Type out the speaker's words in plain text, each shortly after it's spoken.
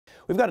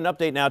We've got an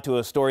update now to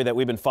a story that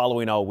we've been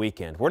following all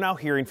weekend. We're now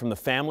hearing from the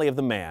family of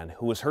the man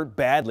who was hurt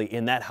badly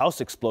in that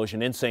house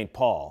explosion in St.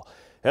 Paul.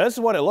 Now, this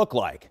is what it looked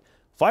like.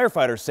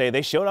 Firefighters say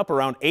they showed up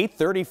around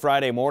 8:30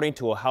 Friday morning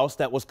to a house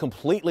that was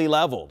completely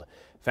leveled.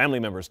 Family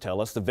members tell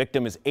us the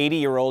victim is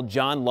 80-year-old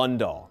John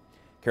Lundahl.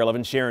 KARE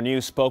 11 Sharon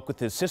News spoke with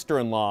his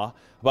sister-in-law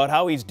about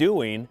how he's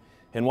doing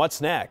and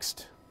what's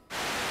next.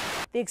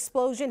 The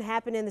explosion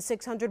happened in the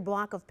 600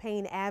 block of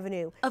Payne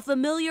Avenue. A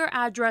familiar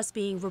address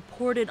being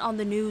reported on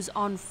the news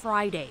on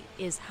Friday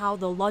is how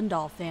the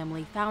Lundahl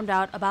family found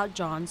out about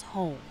John's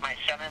home. My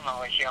son-in-law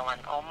was yelling,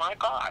 "Oh my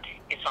God,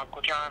 it's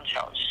Uncle John's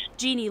house."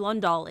 Jeannie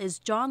Lundahl is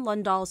John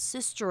Lundahl's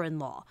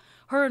sister-in-law.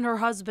 Her and her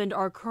husband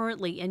are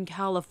currently in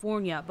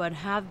California, but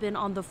have been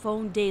on the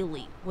phone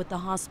daily with the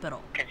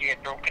hospital. Because he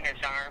had broken his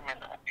arm and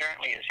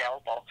apparently his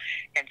elbow,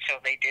 and so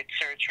they did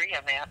surgery,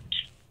 and that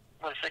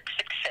was a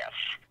success.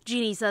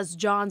 Jeannie says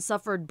John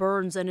suffered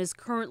burns and is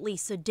currently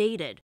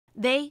sedated.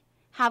 They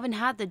haven't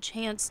had the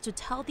chance to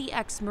tell the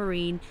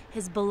ex-Marine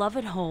his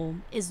beloved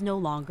home is no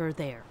longer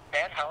there.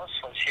 That house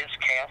was his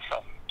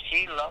castle.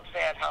 He loved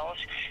that house.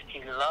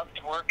 He loved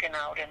working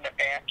out in the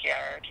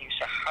backyard. He's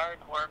a hard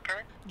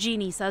worker.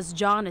 Jeannie says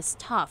John is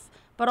tough,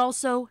 but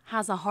also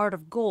has a heart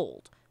of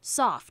gold,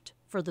 soft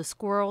for the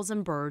squirrels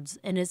and birds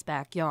in his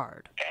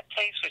backyard. That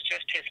place was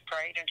just his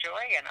pride and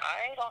joy, and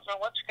I don't know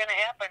what's going to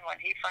happen when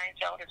he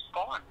finds out it's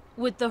gone.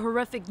 With the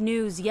horrific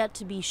news yet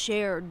to be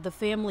shared, the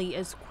family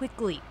is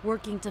quickly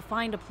working to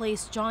find a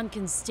place John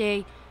can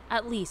stay,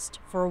 at least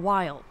for a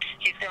while.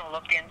 He's going to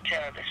look into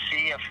to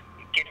see if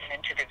getting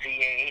into the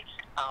VA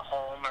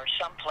home or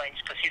someplace,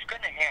 because he's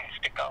going to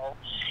have to go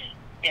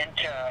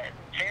into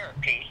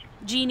therapy.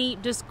 Jeannie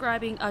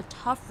describing a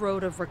tough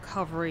road of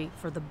recovery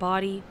for the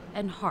body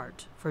and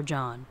heart for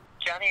John.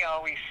 Johnny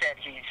always said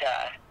he's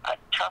a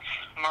tough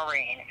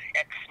Marine,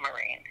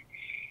 ex-Marine.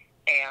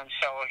 And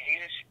so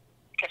he's,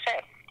 like I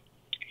said,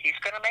 he's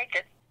going to make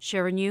it.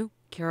 Sharon Yu,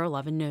 KARE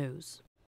 11 News.